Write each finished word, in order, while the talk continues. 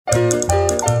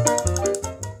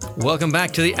Welcome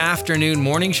back to the Afternoon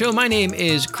Morning Show. My name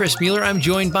is Chris Mueller. I'm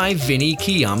joined by Vinny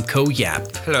Kiyamko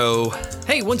Yap. Hello.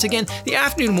 Hey, once again, the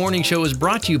Afternoon Morning Show is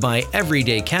brought to you by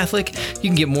Everyday Catholic. You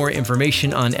can get more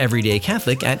information on Everyday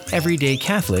Catholic at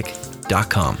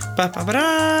everydaycatholic.com.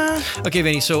 Okay,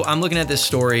 Vinny, so I'm looking at this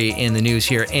story in the news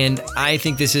here, and I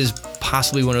think this is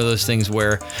possibly one of those things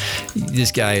where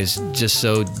this guy is just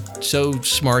so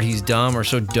smart he's dumb, or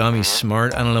so dumb he's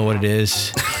smart. I don't know what it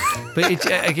is. But it's,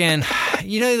 again,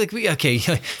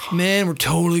 man, we're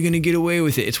totally going to get away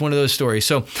with it. It's one of those stories.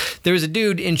 So there was a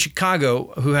dude in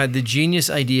Chicago who had the genius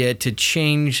idea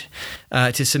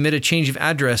to submit a change of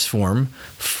address form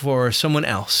for someone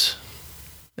else.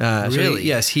 Really?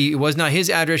 Yes, it was not his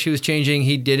address he was changing.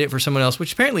 He did it for someone else,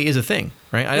 which apparently is a thing,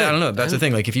 right? I don't know. That's a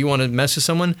thing. Like, if you want to mess with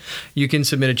someone, you can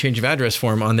submit a change of address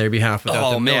form on their behalf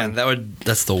without them knowing.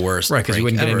 That's the worst. Right, because you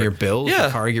wouldn't get into your bills, yeah.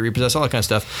 your car would get repossessed, all that kind of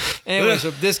stuff. Anyway,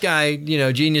 so this guy,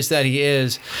 genius that he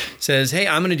is, says, hey,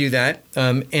 I'm going to do that.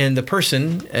 And the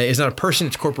person is not a person,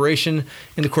 it's a corporation,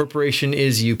 and the corporation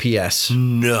is UPS.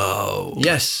 No.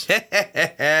 Yes.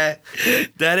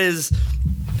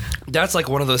 That's like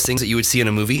one of those things that you would see in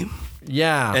a movie.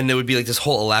 Yeah. And it would be like this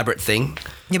whole elaborate thing.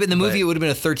 Yeah, but in the movie, it would have been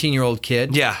a 13-year-old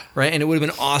kid. Yeah. Right? And it would have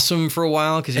been awesome for a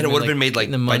while. And it would have been made like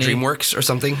by DreamWorks or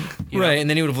something. Right. And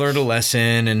then he would have learned a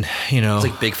lesson and, It's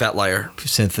like Big Fat Liar.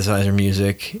 Synthesizer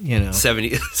music,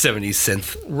 70s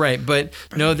synth. Right. But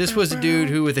no, this was a dude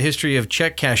who, with a history of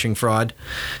check cashing fraud.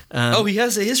 He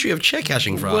has a history of check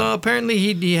cashing fraud. Well, apparently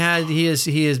he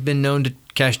has been known to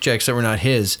cash checks that were not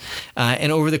his.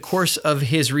 And over the course of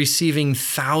his receiving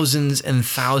thousands and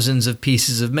thousands of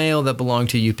pieces of mail that belonged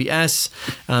to UPS,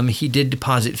 he did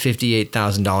deposit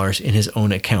 $58,000 in his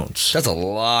own accounts. That's a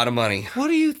lot of money. What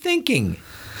are you thinking?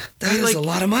 That is a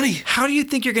lot of money. How do you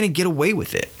think you're going to get away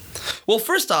with it? Well,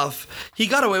 first off, he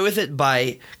got away with it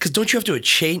because don't you have to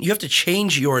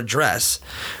change your address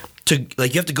to,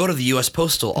 like, you have to go to the U.S.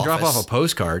 Postal Office. Drop off a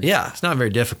postcard. Yeah. It's not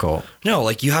very difficult. No,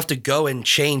 like, you have to go and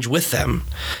change with them.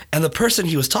 And the person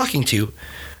he was talking to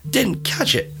didn't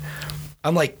catch it.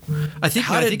 I'm like, I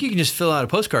think you can just fill out a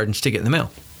postcard and stick it in the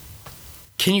mail.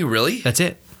 Can you really? That's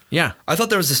it. Yeah. I thought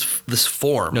there was this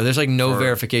form. No, there's like no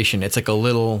verification. It's like a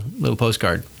little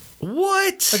postcard.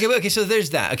 What? Okay, so there's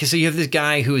that. Okay, so you have this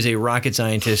guy who is a rocket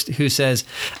scientist who says,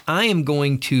 I am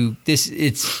going to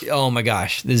oh my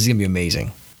gosh, this is going to be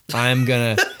amazing. This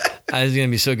is going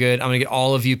to be so good. I'm going to get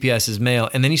all of UPS's mail.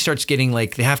 And then he starts getting,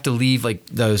 like, they have to leave, like,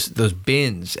 those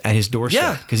bins at his doorstep.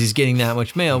 Yeah. Because he's getting that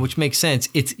much mail, which makes sense.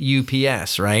 It's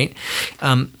UPS, right?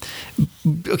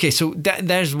 Okay, so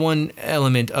there's one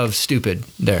element of stupid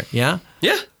there, yeah?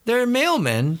 Yeah. There are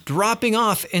mailmen dropping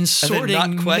off and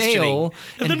sorting mail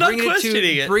and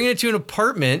bringing it to an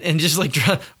apartment and just like,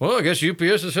 well, I guess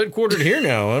UPS is headquartered here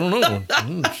now. I don't know.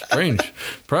 Strange.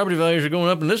 Property values are going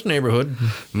up in this neighborhood.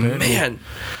 Man,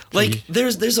 like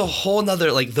there's a whole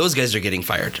nother, like, those guys are getting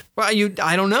fired. Well,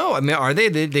 I don't know. I mean, are they?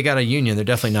 They got a union. They're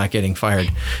definitely not getting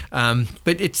fired.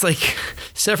 But it's like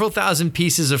several thousand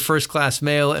pieces of first-class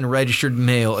mail and registered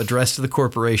mail addressed to the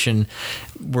corporation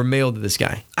were mailed to this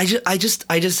guy. I just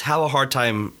have a hard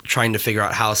time trying to figure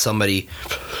out how somebody,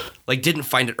 like, didn't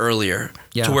find it earlier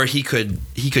to where he could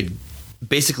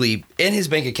basically in his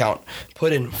bank account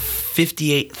put in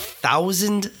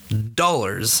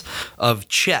 $58,000 of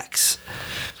checks.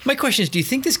 My question is, do you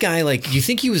think this guy, like, do you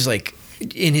think he was like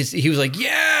he was like,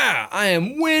 yeah, I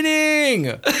am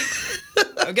winning.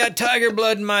 I've got tiger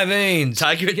blood in my veins.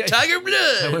 Tiger blood.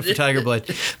 I went for tiger blood.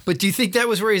 But do you think that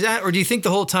was where he's at? Or do you think the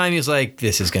whole time he was like,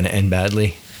 this is going to end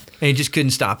badly? And he just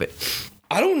couldn't stop it?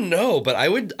 I don't know, but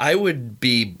I would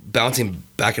be bouncing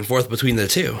back and forth between the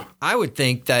two. I would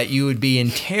think that you would be in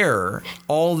terror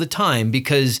all the time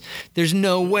because there's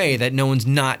no way that no one's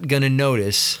not going to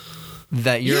notice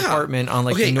that your apartment on,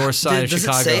 like, the north side of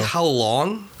Chicago. Does it say how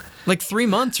long? Like 3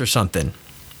 months or something.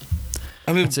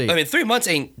 I mean, 3 months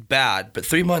ain't bad, but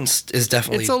 3 months is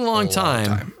definitely it's a long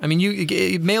time. I mean,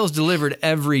 mail's delivered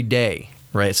every day,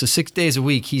 right? So 6 days a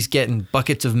week, he's getting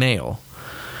buckets of mail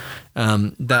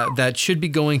that should be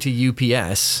going to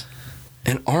UPS.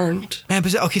 And aren't. Man,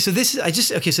 but so this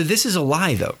is a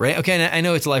lie though, right? Okay, and I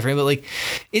know it's a lie for him, but, like,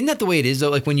 isn't that the way it is though?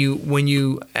 Like when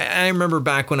you I remember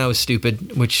back when I was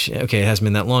stupid, which, okay, it hasn't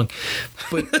been that long,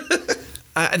 but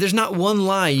there's not one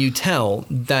lie you tell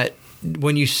that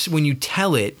when you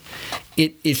tell it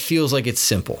feels like it's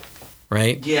simple,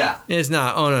 right? Yeah. It's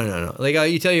not. Oh no. Like,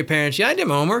 you tell your parents, yeah, I did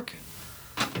my homework.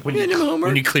 When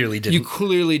you clearly didn't. You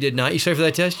clearly did not. You studied for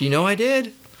that test? You know I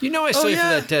did. I studied for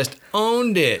that test.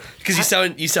 Owned it. Because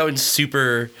you sound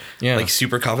super,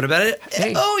 super confident about it.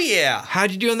 Hey, oh, yeah.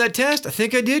 How'd you do on that test? I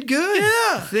think I did good.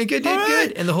 Yeah. I think I did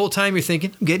good. And the whole time you're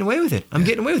thinking, I'm getting away with it. I'm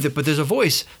getting away with it. But there's a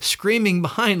voice screaming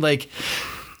behind like,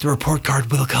 the report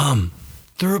card will come.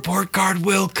 The report card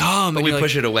will come. But we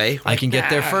push it away. I can get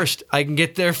there first. I can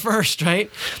get there first, right?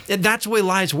 And that's the way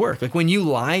lies work. Like when you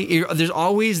lie, there's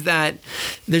always the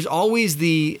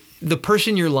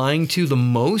person you're lying to the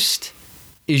most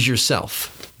is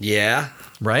yourself. Yeah.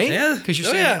 Right? Yeah. Because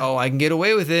you're saying, I can get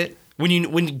away with it.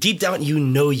 When deep down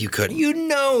you couldn't.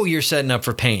 You're setting up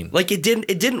for pain. Like it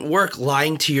didn't work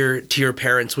lying to your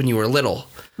parents when you were little.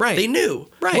 Right. They knew.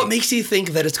 Right. What makes you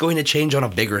think that it's going to change on a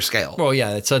bigger scale? Well,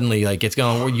 yeah, it's suddenly like it's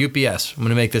going, we're UPS. I'm going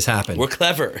to make this happen. We're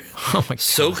clever. Oh my god.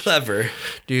 So clever.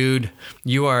 Dude,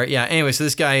 you are, anyway, so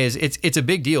this guy it's a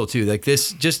big deal too. Like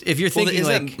this, just if you're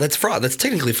thinking that's fraud. That's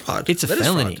technically fraud. It's a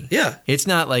felony. Yeah. It's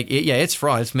not like, it's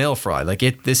fraud. It's mail fraud. Like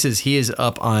he is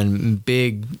up on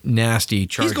big, nasty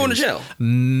charges. He's going to jail.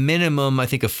 Minimum, I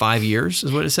think, of 5 years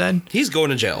is what it said. He's going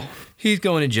to jail. He's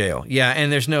going to jail. Yeah,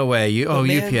 and there's no way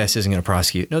UPS isn't going to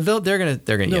prosecute. No, they're going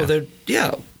to.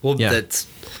 No, Well, yeah. That's.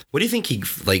 What do you think he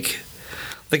like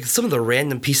some of the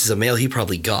random pieces of mail he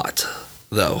probably got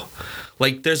though?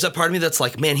 Like, there's a part of me that's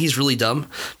like, man, he's really dumb.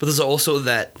 But there's also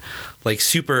that like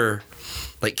super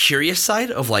like curious side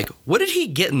of like, what did he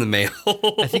get in the mail?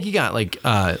 I think he got like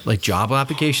job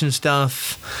application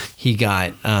stuff. He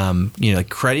got like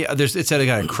credit. It said he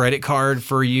got a credit card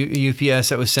for UPS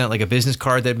that was sent, like a business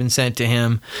card that had been sent to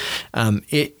him.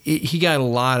 He got a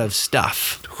lot of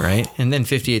stuff, right? And then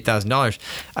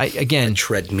 $58,000. Again, a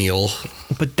treadmill.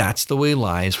 But that's the way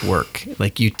lies work.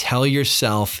 Like you tell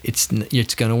yourself it's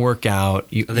going to work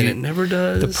out. And then it never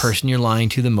does. The person you're lying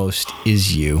to the most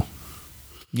is you.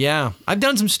 Yeah, I've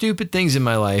done some stupid things in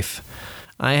my life.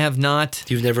 I have not.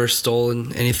 You've never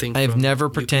stolen anything? I've never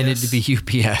pretended to be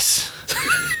UPS.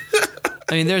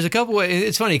 I mean, there's a couple ways.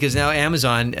 It's funny because now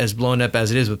Amazon, as blown up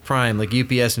as it is with Prime, like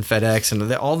UPS and FedEx and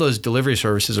all those delivery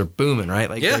services are booming, right?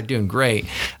 Like they're doing great.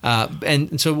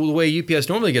 And so the way UPS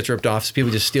normally gets ripped off is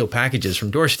people just steal packages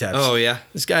from doorsteps. Oh, yeah.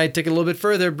 This guy took it a little bit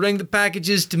further, bring the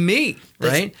packages to me,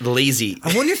 right? That's lazy.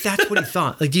 I wonder if that's what he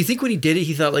thought. Like, do you think when he did it,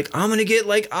 he thought like, I'm going to get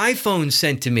like iPhones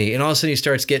sent to me. And all of a sudden he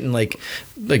starts getting like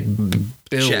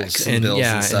bills checks and bills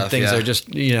and stuff, and things are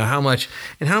just, how much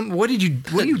and what do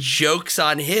you joke's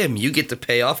on him. You get to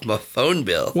pay off my phone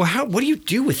bill. Well, what do you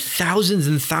do with thousands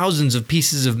and thousands of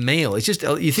pieces of mail? It's just,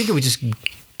 you think it would just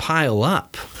pile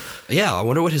up. Yeah, I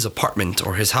wonder what his apartment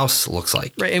or his house looks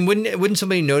like. Right, and wouldn't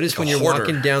somebody notice when you're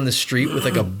walking down the street with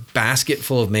like a basket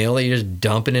full of mail that you're just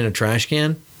dumping in a trash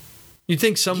can? You'd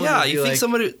think someone would be like,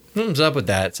 somebody... What's up with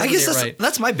that? I guess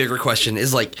that's my bigger question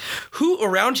is like, who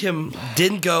around him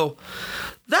didn't go,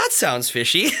 that sounds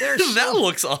fishy. That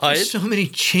looks odd. There's so many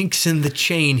chinks in the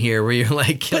chain here where you're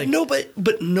like...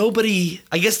 But nobody...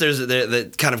 I guess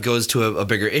that kind of goes to a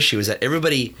bigger issue is that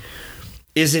everybody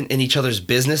isn't in each other's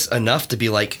business enough to be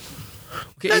like,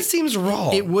 that seems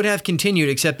wrong. It would have continued,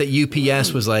 except that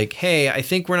UPS was like, hey, I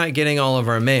think we're not getting all of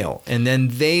our mail. And then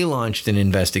they launched an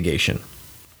investigation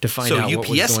to find out what was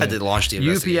going on. So UPS had to launch the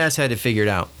investigation. UPS had to figure it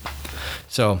out.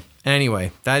 So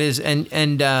anyway, that is... And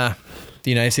the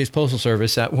United States Postal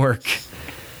Service at work.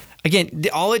 Again,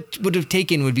 all it would have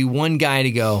taken would be one guy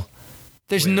to go,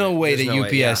 there's no way that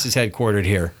UPS is headquartered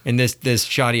here in this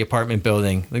shoddy apartment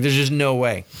building. Like, there's just no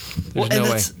way. There's no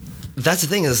way. That's the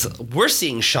thing is, we're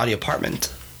seeing shoddy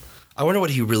apartment. I wonder what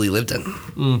he really lived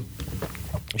in.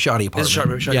 Shoddy apartment.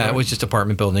 Shoddy apartment. It was just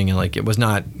apartment building, and like it was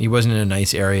not. He wasn't in a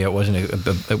nice area. It wasn't.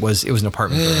 It was an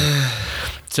apartment building.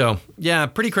 So yeah,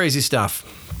 pretty crazy stuff.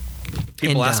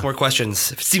 People ask more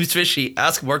questions. If it seems fishy,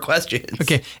 ask more questions.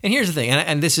 Okay, and here's the thing,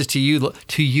 and this is to you,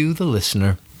 the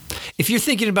listener. If you're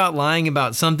thinking about lying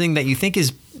about something that you think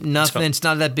is nothing, it's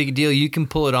not that big a deal, you can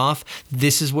pull it off.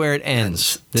 This is where it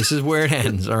ends. This is where it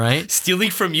ends, all right?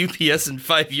 Stealing from UPS and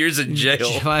 5 years in jail.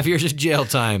 5 years of jail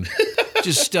time.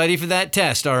 Just study for that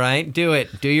test, all right? Do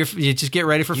it. You just get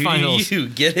ready for finals. You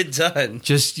get it done.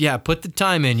 Just, put the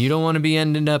time in. You don't want to be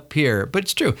ending up here. But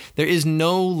it's true. There is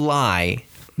no lie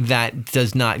that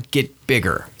does not get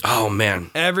bigger. Oh,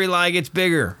 man. Every lie gets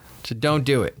bigger. So don't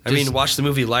do it. I mean, watch the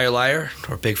movie Liar Liar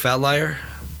or Big Fat Liar.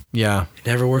 Yeah. It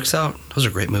never works out. Those are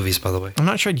great movies, by the way. I'm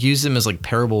not sure I'd use them as like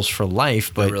parables for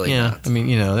life, but really yeah, not. I mean,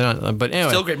 they're not, but anyway.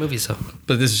 Still great movies, though.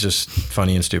 But this is just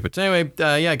funny and stupid. So anyway,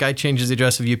 guy changes the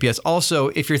address of UPS. Also,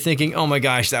 if you're thinking, oh my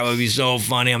gosh, that would be so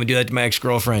funny, I'm going to do that to my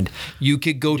ex-girlfriend. You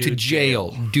could go to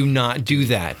jail. Do not do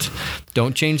that.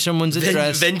 Don't change someone's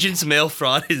address. Vengeance mail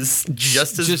fraud is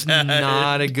just as bad.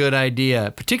 Not a good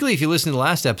idea. Particularly if you listen to the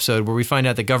last episode where we find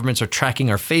out that governments are tracking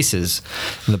our faces.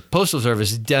 And the Postal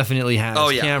Service definitely has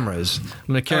cameras. I'm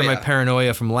going to carry my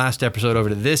paranoia from last episode over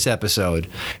to this episode,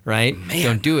 right? Man.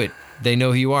 Don't do it. They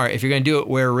know who you are. If you're going to do it,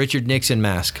 wear a Richard Nixon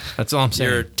mask. That's all I'm saying.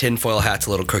 Your tinfoil hat's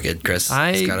a little crooked, Chris.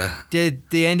 The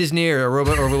end is near. Our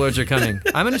robot overlords are coming.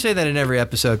 I'm going to say that in every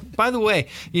episode. By the way,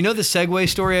 you know the Segway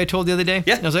story I told the other day?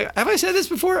 Yeah. I was like, have I said this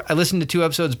before? I listened to 2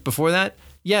 episodes before that.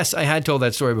 Yes, I had told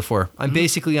that story before. I'm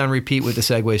basically on repeat with the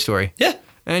Segway story. Yeah.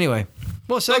 Anyway,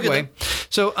 well, Segway.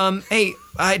 So,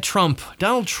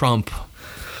 Donald Trump.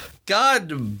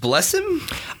 God bless him.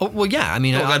 Oh, well, yeah. I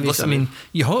mean,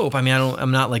 you hope. I mean,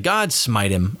 I'm not like God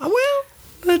smite him.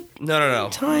 Well, no.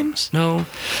 Times. No.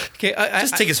 Okay,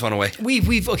 just take his phone away.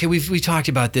 We've talked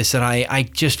about this, that I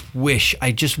just wish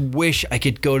I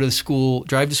could go to school,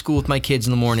 drive to school with my kids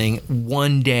in the morning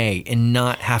one day and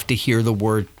not have to hear the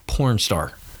word porn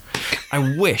star.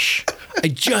 I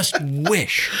just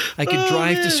wish I could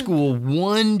drive to school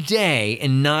one day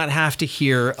and not have to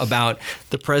hear about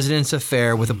the president's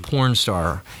affair with a porn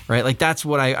star, right? Like, that's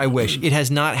what I wish. It has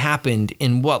not happened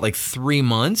in 3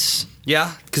 months?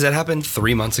 Yeah, because that happened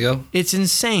 3 months ago. It's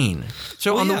insane.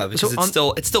 So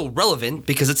it's still relevant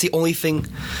because it's the only thing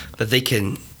that they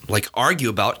can argue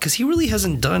about, because he really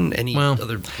hasn't done any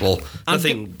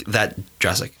nothing that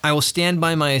drastic. I will stand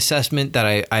by my assessment that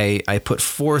I put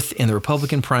forth in the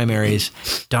Republican primaries.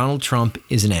 Donald Trump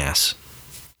is an ass.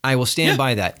 I will stand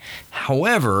by that.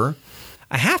 However,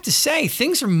 I have to say,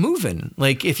 things are moving.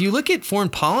 Like, if you look at foreign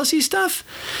policy stuff,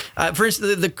 for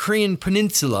instance, the Korean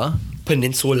Peninsula.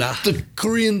 The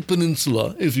Korean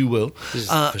Peninsula, if you will.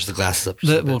 Push the glasses up.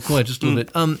 Go ahead, just a little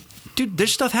bit. Dude,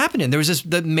 there's stuff happening. There was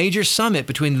the major summit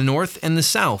between the North and the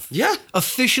South. Yeah.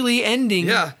 Officially ending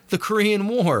the Korean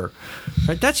War.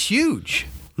 Right? That's huge.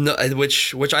 No,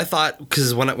 which I thought,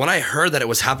 because when I heard that it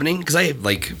was happening, because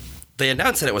they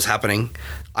announced that it was happening,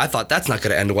 I thought that's not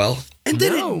going to end well. And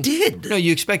then it did. No,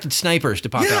 you expected snipers to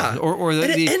pop out.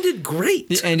 It ended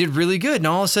great. It ended really good. And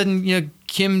all of a sudden,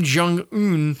 Kim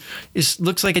Jong-un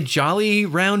looks like a jolly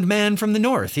round man from the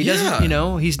North. He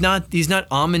doesn't, he's not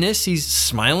ominous. He's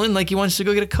smiling like he wants to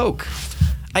go get a Coke.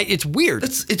 It's weird.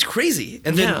 It's crazy.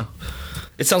 And then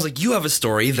it sounds like you have a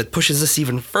story that pushes this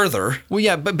even further. Well,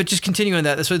 yeah, but just continuing on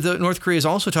that. So North Korea is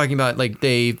also talking about,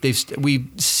 we've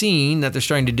seen that they're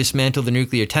starting to dismantle the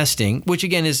nuclear testing, which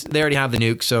again is they already have the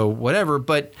nuke, so whatever.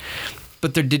 But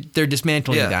they're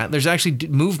dismantling that. There's actually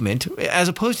movement, as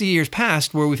opposed to years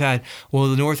past where we've had,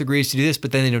 the North agrees to do this,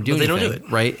 but then they don't do anything. They don't do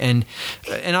it. Right? And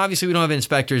obviously we don't have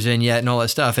inspectors in yet and all that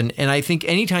stuff. And I think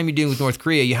anytime you're dealing with North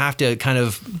Korea, you have to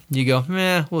you go,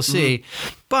 we'll see.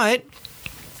 Mm-hmm. But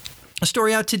a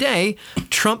story out today,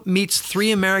 Trump meets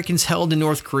 3 Americans held in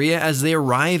North Korea as they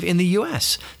arrive in the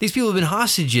U.S. These people have been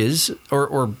hostages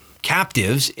or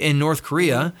captives in North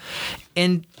Korea,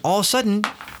 and all of a sudden,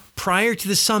 prior to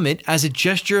the summit, as a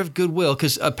gesture of goodwill,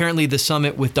 because apparently the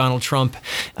summit with Donald Trump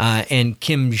and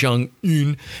Kim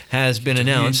Jong-un has been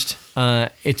announced.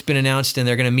 It's been announced, and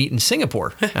they're going to meet in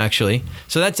Singapore, actually.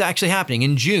 So that's actually happening.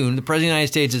 In June, the President of the United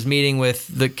States is meeting with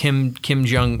the Kim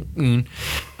Jong-un.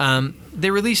 They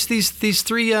released these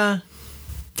 3 captives.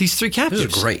 This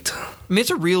is great. I mean, it's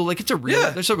a real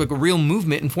there's a real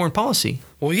movement in foreign policy.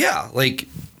 Well, yeah,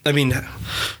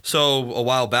 so a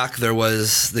while back there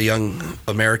was the young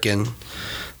American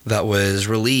that was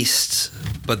released,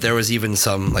 but there was even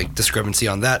some discrepancy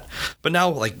on that. But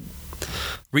now,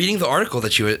 reading the article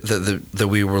that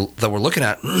we're looking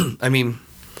at, I mean,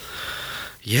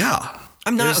 yeah,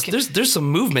 there's some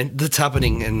movement that's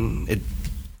happening, and it.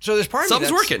 So there's part of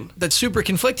me working. That's super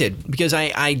conflicted, because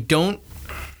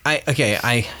and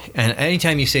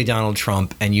anytime you say Donald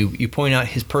Trump and you point out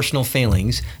his personal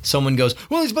failings, someone goes,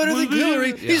 well, he's better than Hillary.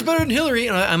 Yeah. He's better than Hillary.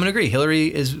 And I'm going to agree.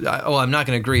 Hillary is, I'm not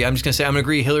going to agree. I'm just going to say I'm going to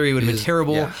agree. Hillary would have been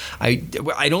terrible. Yeah.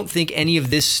 I don't think any of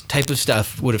this type of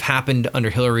stuff would have happened under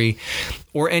Hillary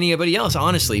or anybody else,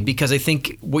 honestly, because I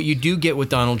think what you do get with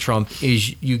Donald Trump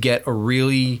is you get a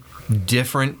really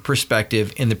different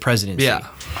perspective in the presidency. Yeah.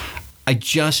 I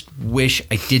just wish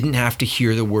I didn't have to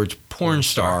hear the words porn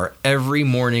star every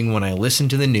morning when I listen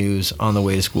to the news on the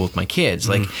way to school with my kids.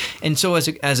 And so as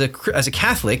a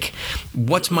Catholic,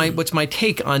 what's my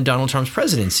take on Donald Trump's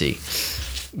presidency?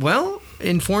 Well,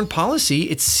 in foreign policy,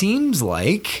 it seems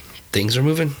like things are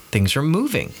moving. Things are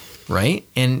moving, right?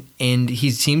 And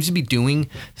he seems to be doing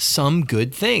some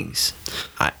good things.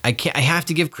 I have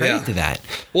to give credit to that.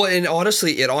 Well, and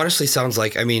honestly, it sounds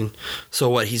like, I mean, so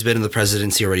what? He's been in the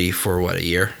presidency already for what, a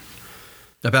year?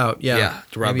 About a year.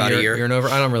 Year and over.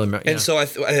 I don't really remember. And so I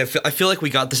feel like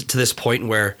we got to this point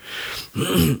where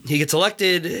he gets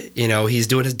elected. You know, he's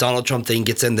doing his Donald Trump thing,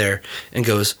 gets in there, and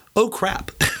goes, "Oh crap!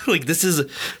 Like this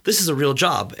is a real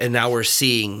job." And now we're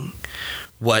seeing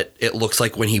what it looks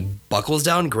like when he buckles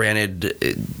down. Granted,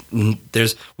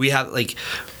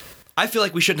 I feel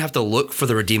like we shouldn't have to look for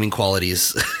the redeeming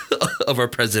qualities of our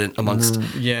president amongst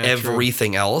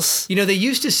everything else. You know, they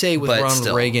used to say with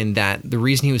Ronald Reagan that the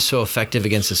reason he was so effective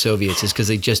against the Soviets is because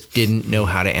they just didn't know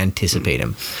how to anticipate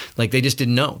him. Like, they just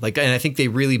didn't know. Like, and I think they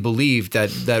really believed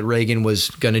that Reagan was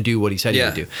going to do what he said he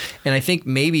would do. And I think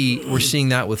maybe we're seeing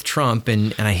that with Trump,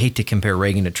 and I hate to compare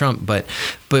Reagan to Trump, but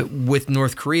with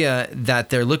North Korea, that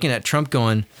they're looking at Trump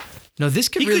going, no, this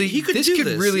could really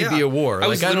be a war. I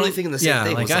was literally thinking the same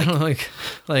thing. Like, I don't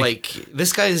like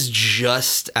this guy is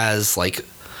just as like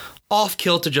off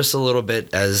kilter just a little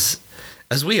bit as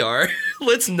we are.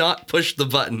 Let's not push the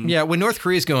button. Yeah, when North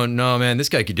Korea's going, no, man, this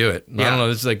guy could do it. I don't know.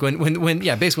 It's like when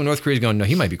basically when North Korea's going, no,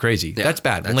 he might be crazy. Yeah, that's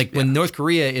bad. When North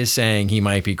Korea is saying he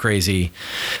might be crazy,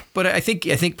 but I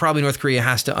think probably North Korea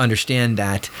has to understand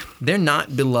that they're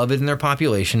not beloved in their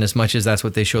population as much as that's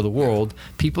what they show the world.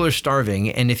 People are starving,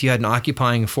 and if you had an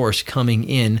occupying force coming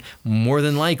in, more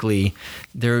than likely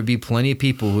there would be plenty of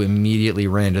people who immediately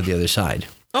ran to the other side.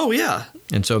 Oh yeah.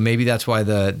 And so maybe that's why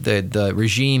the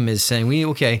regime is saying we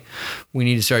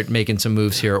need to start making some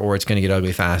moves here, or it's going to get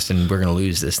ugly fast and we're going to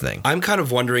lose this thing. I'm kind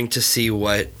of wondering to see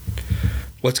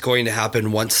what's going to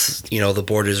happen once, you know, the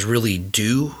borders really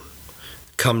do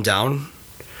come down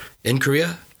in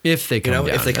Korea. If they come down.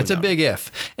 That's a big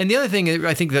if. And the other thing,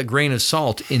 I think the grain of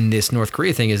salt in this North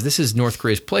Korea thing is this is North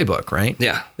Korea's playbook, right?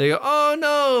 Yeah. They go, oh,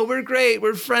 no, we're great.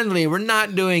 We're friendly. We're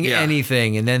not doing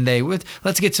anything. And then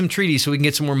let's get some treaties so we can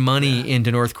get some more money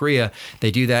into North Korea.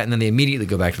 They do that, and then they immediately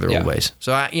go back to their old ways.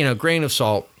 So, grain of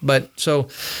salt. But so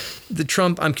the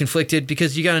Trump, I'm conflicted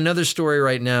because you got another story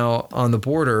right now on the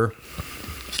border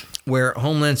where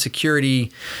Homeland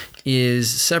Security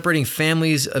is separating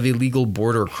families of illegal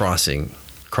border crossers.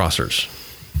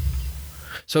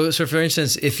 So for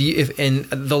instance, if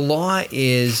the law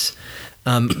is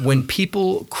when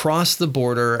people cross the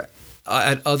border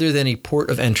at other than a port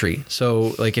of entry.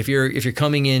 So like if you're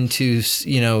coming into,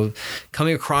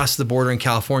 coming across the border in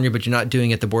California, but you're not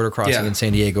doing it at the border crossing in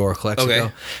San Diego or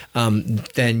Calexico,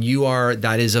 then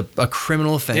that is a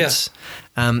criminal offense.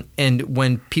 Yeah. And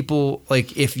when people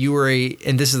if you were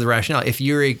and this is the rationale, if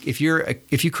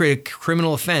you create a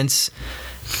criminal offense,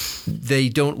 they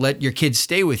don't let your kids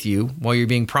stay with you while you're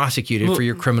being prosecuted for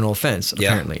your criminal offense,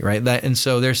 apparently, right? And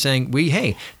so they're saying,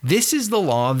 this is the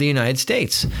law of the United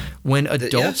States. When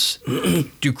adults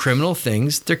do criminal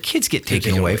things, their kids get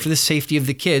taken away for the safety of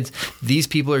the kids. These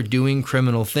people are doing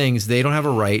criminal things. They don't have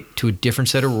a right to a different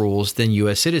set of rules than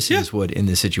U.S. citizens would in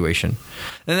this situation.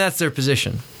 And that's their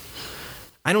position.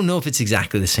 I don't know if it's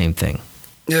exactly the same thing.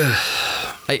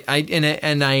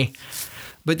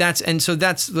 But that's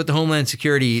what the Homeland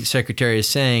Security Secretary is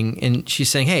saying. And she's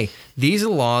saying, hey, these are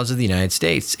the laws of the United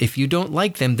States. If you don't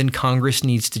like them, then Congress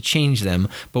needs to change them.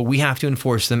 But we have to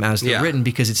enforce them as they're written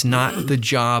because it's not the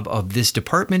job of this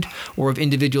department or of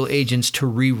individual agents to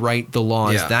rewrite the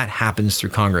laws. Yeah. That happens through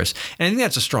Congress. And I think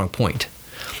that's a strong point.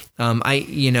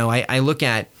 I look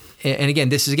at, and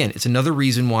again, it's another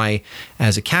reason why,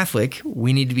 as a Catholic,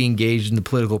 we need to be engaged in the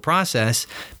political process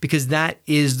because that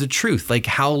is the truth. Like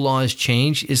how laws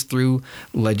change is through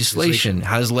legislation.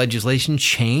 How does legislation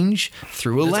change?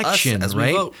 Through election, us,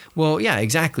 right? We vote. Well, yeah,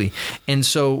 exactly. And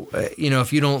so,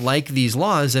 if you don't like these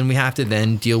laws, then we have to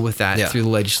then deal with that through the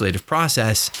legislative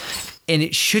process. And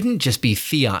it shouldn't just be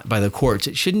fiat by the courts.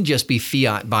 It shouldn't just be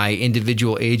fiat by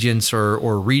individual agents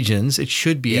or regions. It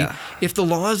should be, if the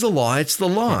law is the law, it's the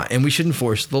law, and we should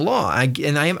enforce the law. I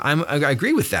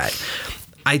agree with that.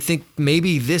 I think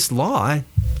maybe this law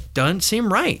doesn't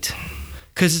seem right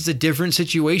because it's a different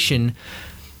situation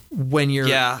when you're,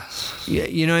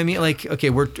 you know what I mean? Like, okay,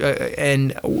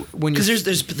 and when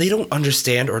because they don't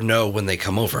understand or know when they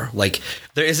come over. Like,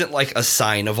 there isn't like a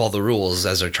sign of all the rules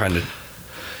as they're trying to.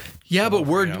 Yeah, but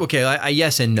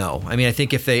yes and no. I mean, I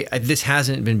think if this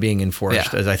hasn't been being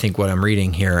enforced, as I think what I'm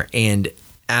reading here, and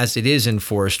as it is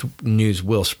enforced, news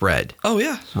will spread. Oh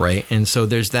yeah, right. And so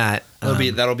there's that.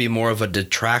 That'll be more of a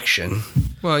detraction.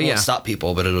 Well, It won't stop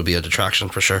people, but it'll be a detraction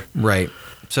for sure. Right.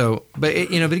 So, but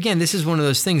again, this is one of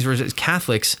those things where as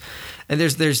Catholics, and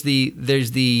there's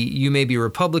the you may be a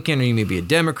Republican or you may be a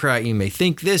Democrat, you may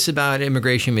think this about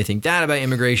immigration, you may think that about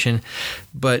immigration,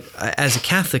 but as a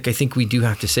Catholic, I think we do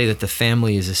have to say that the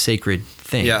family is a sacred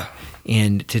thing. Yeah.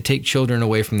 And to take children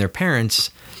away from their parents,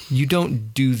 you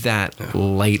don't do that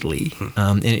lightly,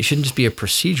 and it shouldn't just be a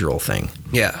procedural thing.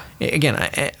 Yeah. Again,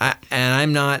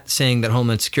 I'm not saying that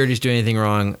Homeland Security is doing anything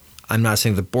wrong. I'm not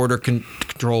saying the Border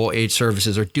Control Aid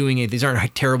Services are doing it. These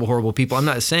aren't terrible, horrible people. I'm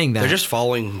not saying that. They're just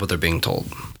following what they're being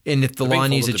told. And if the law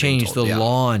needs to change, the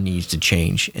law needs to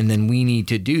change, and then we need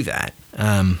to do that.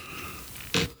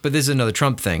 But this is another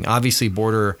Trump thing. Obviously,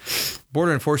 border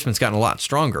enforcement's gotten a lot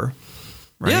stronger.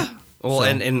 Right? Yeah. Well,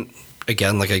 and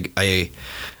again, like I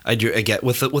get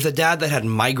with a dad that had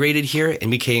migrated here and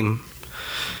became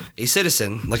a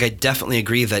citizen. Like I definitely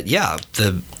agree that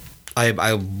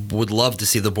I would love to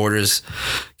see the borders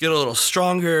get a little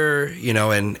stronger,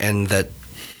 and that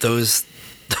those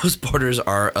borders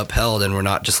are upheld and we're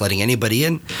not just letting anybody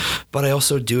in. But I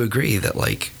also do agree that,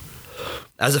 like,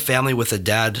 as a family with a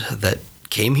dad that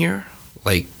came here,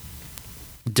 like,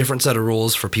 different set of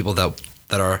rules for people that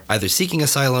are either seeking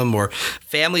asylum or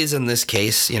families in this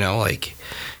case, like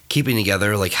keeping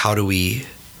together. Like, how do we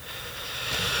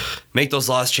make those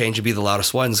laws change and be the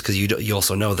loudest ones? Because you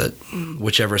also know that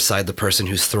whichever side the person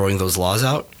who's throwing those laws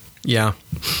out,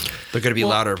 they're going to be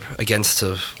louder against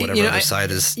whatever other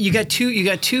side is. You got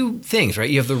two things, right?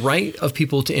 You have the right of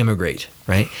people to immigrate,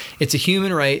 right? It's a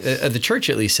human right. The church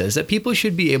at least says that people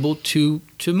should be able to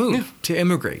move, to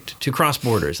immigrate, to cross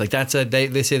borders. Like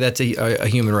they say that's a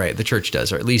human right. The church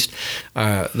does, or at least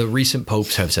the recent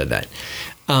popes have said that.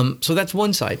 So that's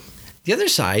one side. The other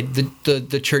side,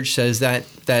 the church says that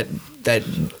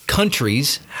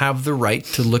countries have the right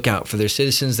to look out for their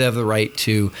citizens. They have the right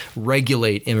to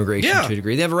regulate immigration to a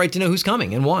degree. They have a right to know who's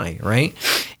coming and why, right?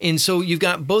 And so you've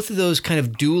got both of those kind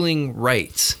of dueling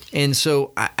rights. And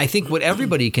so I think what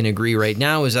everybody can agree right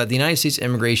now is that the United States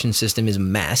immigration system is a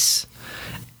mess.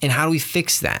 And how do we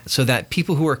fix that so that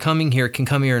people who are coming here can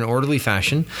come here in an orderly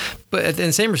fashion, but in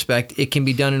the same respect, it can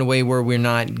be done in a way where we're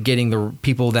not getting the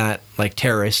people that like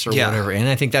terrorists or whatever. And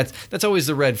I think that's always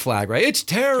the red flag, right? It's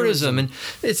terrorism. And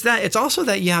it's also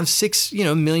that you have 6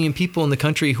 million people in the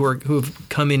country who have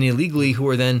come in illegally, who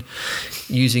are then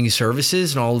using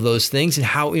services and all of those things. And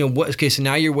how so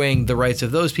now you're weighing the rights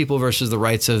of those people versus the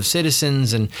rights of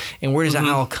citizens, and where does that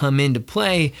all come into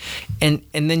play? And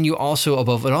then you also,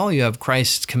 above it all, you have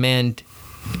Christ's command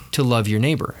to love your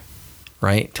neighbor,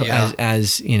 right?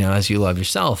 As you love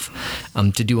yourself,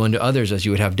 to do unto others as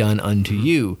you would have done unto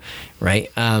you,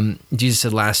 right? Jesus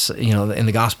said in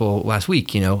the gospel last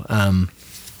week,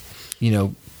 if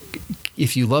you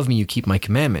love me, you keep my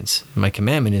commandments. My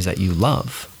commandment is that you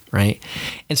love, right?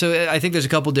 And so I think there's a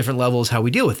couple different levels how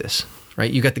we deal with this, right?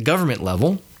 You got the government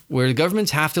level, where the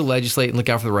governments have to legislate and look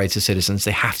out for the rights of citizens.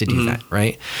 They have to do that,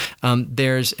 right? We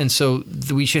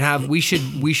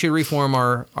should reform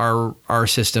our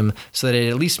system so that it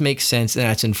at least makes sense and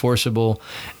that's enforceable.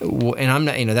 And I'm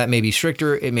not, that may be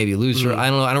stricter, it may be looser. I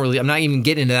don't know. I'm not even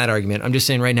getting into that argument. I'm just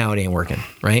saying right now it ain't working,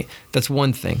 right? That's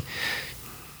one thing.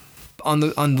 On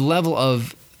the level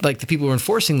of like the people who are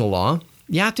enforcing the law,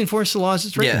 you have to enforce the law as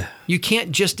it's written. Yeah. You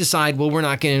can't just decide, well, we're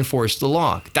not going to enforce the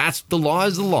law. The law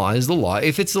is the law is the law.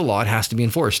 If it's the law, it has to be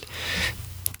enforced.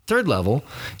 Third level,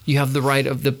 you have the right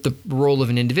of the role of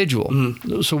an individual.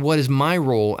 So what is my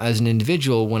role as an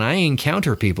individual when I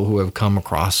encounter people who have come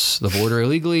across the border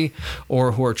illegally,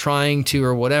 or who are trying to,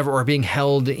 or whatever, or being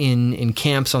held in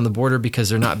camps on the border because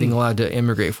they're not being allowed to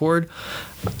immigrate forward?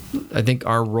 I think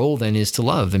our role then is to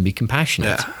love and be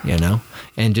compassionate,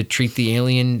 and to treat the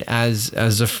alien as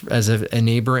a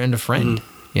neighbor and a friend,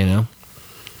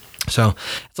 So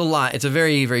it's a lot. It's a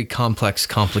very, very complex,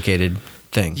 complicated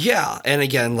thing. Yeah, and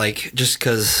again, like just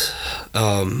because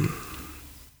of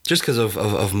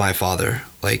my father,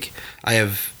 like I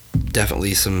have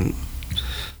definitely some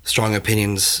strong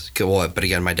opinions. Well, but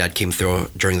again, my dad came through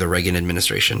during the Reagan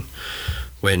administration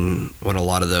when a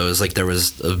lot of those, like there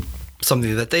was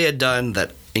something that they had done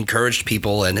that encouraged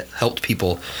people and helped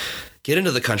people get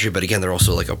into the country. But again, they're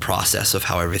also like a process of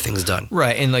how everything's done.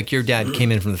 Right, and like your dad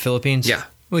came in from the Philippines. Yeah.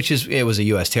 It was a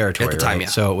U.S. territory at the time, right?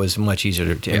 So it was much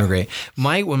easier to immigrate.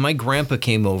 When my grandpa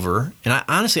came over, and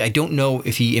I don't know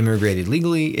if he immigrated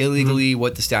legally, illegally,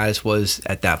 what the status was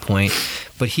at that point,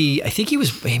 but he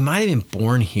might have been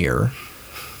born here.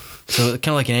 So kind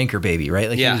of like an anchor baby, right?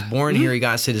 Like he was born here, he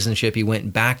got citizenship, he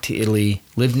went back to Italy,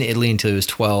 lived in Italy until he was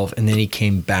 12, and then he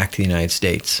came back to the United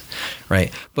States,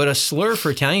 right? But a slur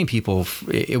for Italian people,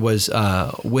 it was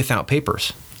without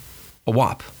papers, a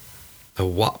WAP. A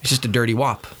WAP. It's just a dirty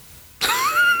WAP.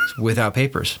 without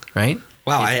papers, right?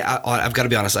 Wow, I've got to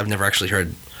be honest. I've never actually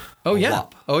heard. Oh yeah.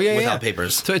 WAP without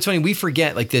papers. So it's funny, we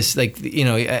forget like this, like, you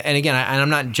know, and again, I'm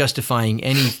not justifying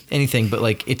anything, but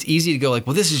like it's easy to go like,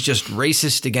 well, this is just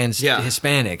racist against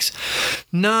Hispanics.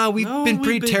 Nah, we've been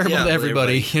pretty terrible to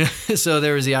everybody. You know? So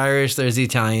there was the Irish, there's the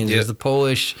Italians, there's the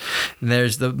Polish, and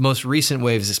there's the most recent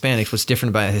wave of Hispanics. What's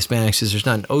different about Hispanics is there's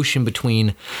not an ocean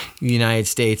between the United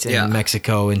States and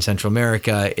Mexico and Central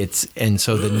America. And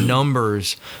so the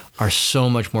numbers are so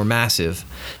much more massive.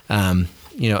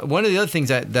 You know, one of the other things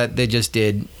that they just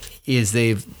did is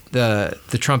the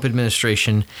Trump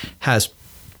administration has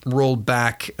rolled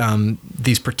back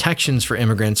these protections for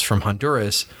immigrants from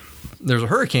Honduras. There's a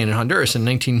hurricane in Honduras in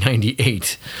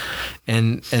 1998,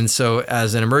 and so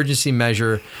as an emergency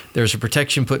measure, there's a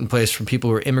protection put in place for people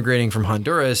who are immigrating from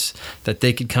Honduras that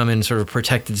they could come in sort of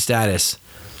protected status.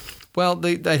 Well,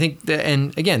 I think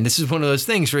and again, this is one of those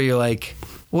things where you're like,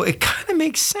 well, it kind of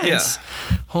makes sense.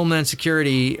 Yeah. Homeland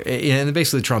Security and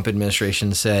basically the Trump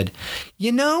administration said,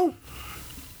 you know,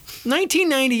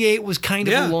 1998 was kind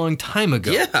of a long time ago.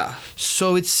 Yeah.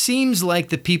 So it seems like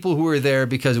the people who were there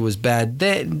because it was bad,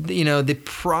 they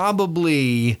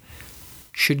probably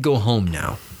should go home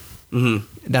now. Mm-hmm.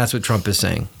 That's what Trump is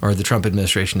saying, or the Trump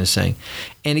administration is saying.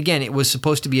 And again, it was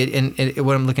supposed to be, and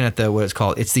what I'm looking at, what it's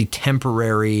called, it's the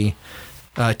temporary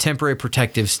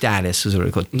protective status is what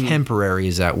it's called. Temporary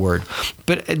is that word.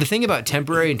 But the thing about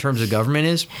temporary in terms of government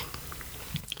is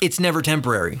it's never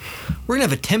temporary. We're going to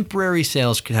have a temporary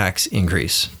sales tax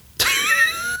increase.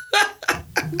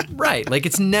 Right. Like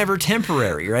it's never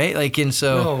temporary, right? Like, and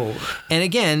so, and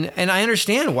again, and I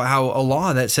understand how a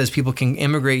law that says people can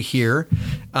immigrate here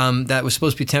that was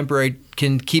supposed to be temporary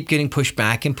can keep getting pushed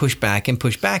back and pushed back and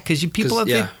pushed back because people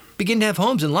have begin to have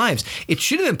homes and lives. It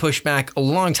should have been pushed back a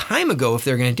long time ago if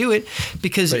they're going to do it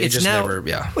because it's now,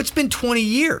 it's been 20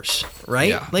 years, right?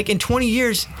 Yeah. Like in 20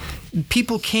 years,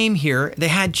 people came here, they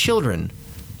had children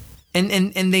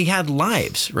and they had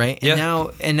lives, right? And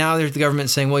now there's the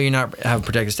government saying, well, you're not have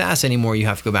protected status anymore. You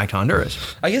have to go back to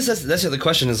Honduras. I guess that's the other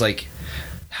question is like,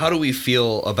 how do we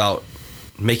feel about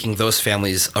making those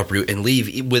families uproot and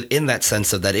leave within that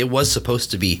sense of that it was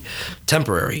supposed to be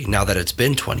temporary now that it's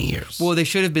been 20 years? Well, they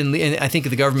should have been, and I think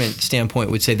the government standpoint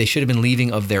would say they should have been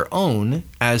leaving of their own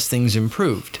as things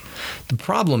improved. The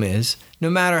problem is,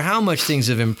 no matter how much things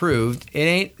have improved, it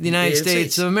ain't the United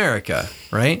States of America,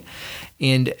 right?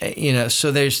 And,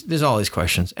 so there's all these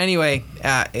questions. Anyway,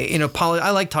 I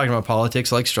like talking about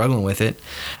politics. I like struggling with it.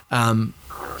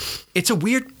 It's a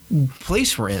weird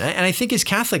place we're in, and I think as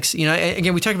Catholics,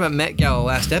 again, we talked about Met Gala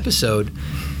last episode.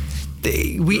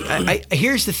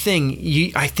 Here's the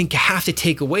thing: I think you have to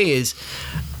take away is,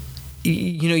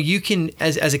 you can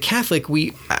as a Catholic,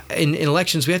 we in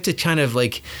elections we have to kind of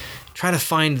like try to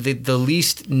find the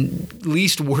least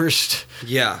worst.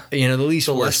 Yeah. The least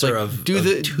the worst. Lesser of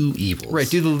two evils. Right.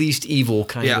 Do the least evil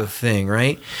kind of thing.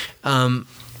 Right.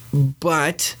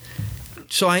 But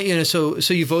so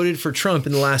so you voted for Trump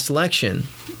in the last election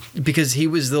because he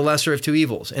was the lesser of two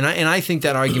evils. And I think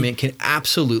that argument can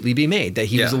absolutely be made that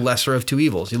he was the lesser of two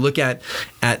evils. You look at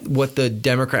what the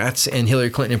Democrats and Hillary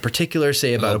Clinton in particular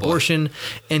say about abortion,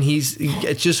 and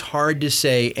it's just hard to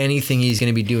say anything he's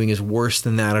going to be doing is worse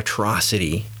than that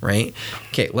atrocity, right?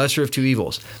 Okay, lesser of two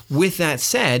evils. With that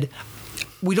said,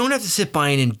 we don't have to sit by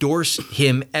and endorse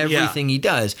him everything he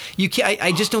does.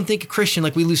 I just don't think a Christian,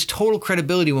 like, we lose total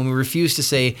credibility when we refuse to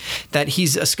say that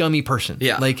he's a scummy person.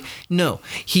 Yeah. Like, no,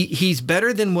 he's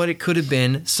better than what it could have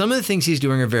been. Some of the things he's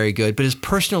doing are very good, but his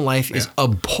personal life is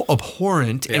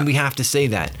abhorrent, and we have to say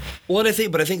that. Well, and I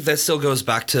think that still goes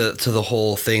back to the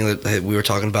whole thing that we were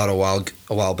talking about a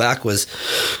while back was,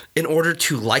 in order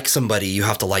to like somebody, you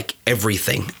have to like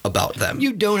everything about them.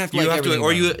 You don't have to like everything.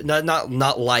 Or you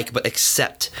not like, but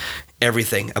accept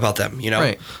everything about them,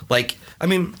 Right. Like, I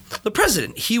mean, the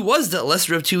president, he was the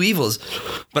lesser of two evils.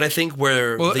 But I think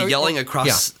where the yelling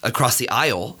across the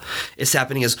aisle is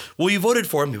happening is, well, you voted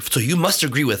for him, so you must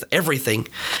agree with everything.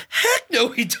 Heck no,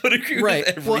 he don't agree with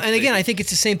everything. Well, and again, I think it's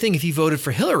the same thing if you voted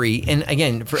for Hillary. And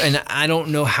again, and I don't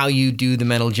know how you do the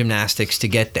mental gymnastics to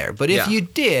get there. But if you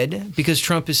did, because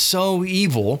Trump is so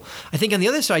evil, I think on the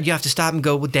other side, you have to stop and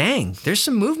go, well, dang, there's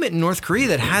some movement in North Korea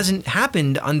that hasn't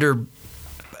happened under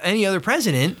any other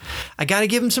president. I got to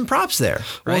give him some props there,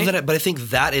 right? Well, but I think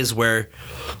that is where,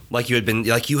 like you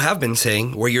have been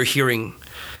saying, where you're hearing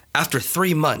after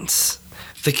 3 months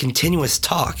the continuous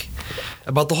talk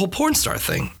about the whole porn star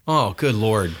thing. Oh, good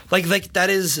Lord! Like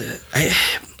that is,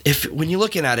 when you're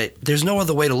looking at it, there's no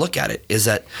other way to look at it. Is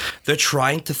that they're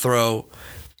trying to throw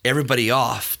everybody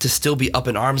off to still be up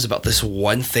in arms about this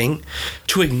one thing,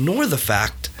 to ignore the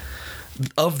fact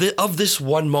of this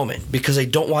one moment, because I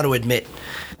don't want to admit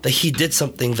that he did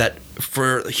something that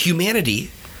for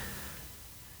humanity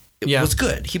was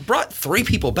good. He brought 3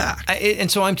 people back. And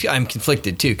so I'm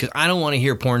conflicted too, because I don't want to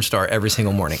hear porn star every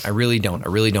single morning. I really don't.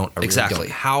 Exactly.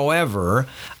 However,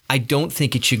 I don't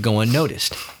think it should go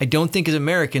unnoticed. I don't think as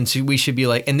Americans we should be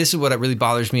like, and this is what really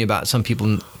bothers me about some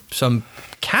people, some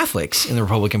Catholics in the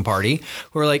Republican Party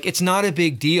who are like, it's not a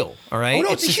big deal, all right? Oh,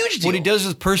 no, it's a huge deal. What he does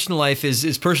with personal life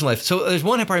is personal life. So there's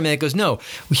one part of me that goes, no,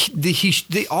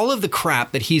 all of the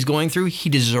crap that he's going through, he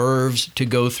deserves to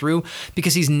go through,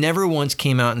 because he's never once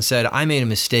came out and said, I made a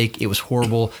mistake, it was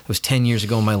horrible, it was 10 years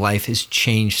ago, my life has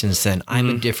changed since then, I'm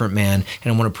a different man,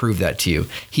 and I want to prove that to you.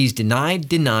 He's denied,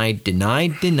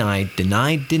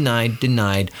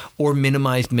 or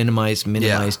minimized.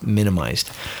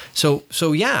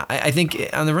 So yeah, I think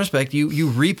on the respect, you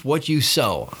reap what you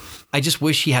sow. I just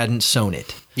wish he hadn't sown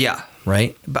it. Yeah.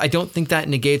 Right? But I don't think that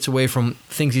negates away from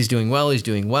things he's doing well.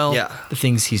 Yeah. The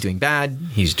things he's doing bad.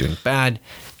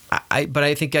 But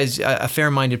I think as a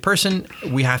fair-minded person,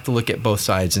 we have to look at both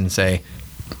sides and say,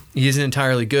 he isn't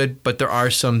entirely good, but there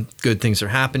are some good things that are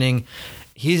happening.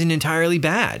 He isn't entirely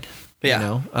bad.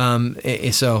 Yeah.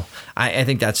 So I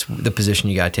think that's the position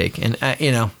you got to take. And,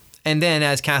 and then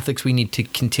as Catholics, we need to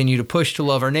continue to push to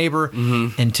love our neighbor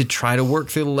and to try to work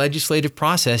through the legislative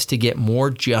process to get more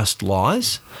just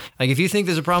laws. Like if you think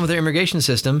there's a problem with our immigration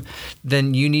system,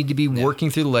 then you need to be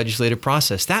working through the legislative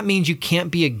process. That means you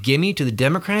can't be a gimme to the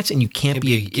Democrats and you can't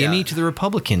be a gimme to the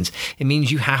Republicans. It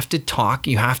means you have to talk,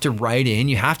 you have to write in,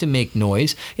 you have to make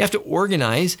noise, you have to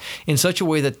organize in such a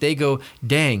way that they go,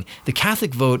 dang, the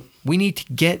Catholic vote, we need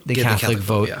to get the Catholic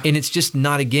vote, and it's just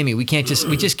not a gimme. We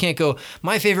just can't go,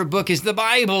 my favorite book is the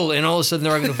Bible, and all of a sudden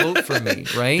they're going to vote for me,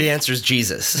 right? The answer is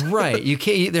Jesus. Right. You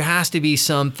can't. There has to be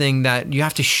something that you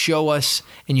have to show us,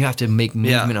 and you have to make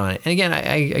movement on it. And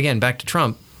again, back to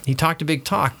Trump. He talked a big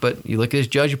talk, but you look at his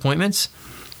judge appointments,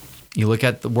 you look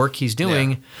at the work he's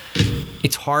doing.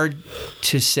 It's hard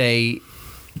to say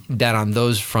that on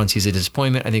those fronts he's a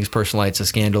disappointment. I think his personal life's a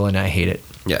scandal, and I hate it.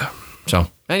 Yeah. So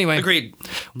anyway, agreed.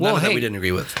 None of that we didn't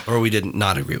agree with, or we did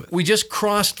not agree with. We just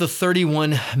crossed the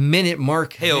 31-minute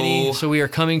mark, Vinny, so we are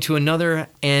coming to another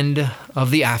end of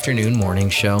the afternoon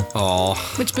morning show.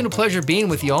 Aw. It's been a pleasure being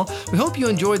with y'all. We hope you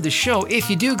enjoyed the show. If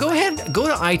you do, go ahead, go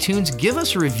to iTunes, give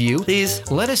us a review. Please.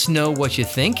 Let us know what you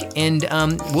think, and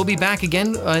we'll be back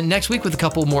again next week with a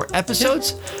couple more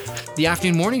episodes. The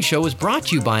Afternoon Morning Show is brought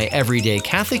to you by Everyday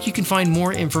Catholic. You can find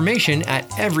more information at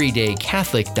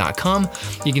everydaycatholic.com.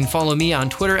 You can follow me on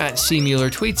Twitter at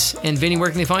CMuellerTweets. And Vinny, where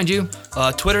can they find you?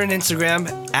 Twitter and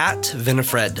Instagram at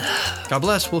Vinifred. God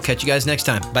bless. We'll catch you guys next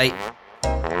time. Bye.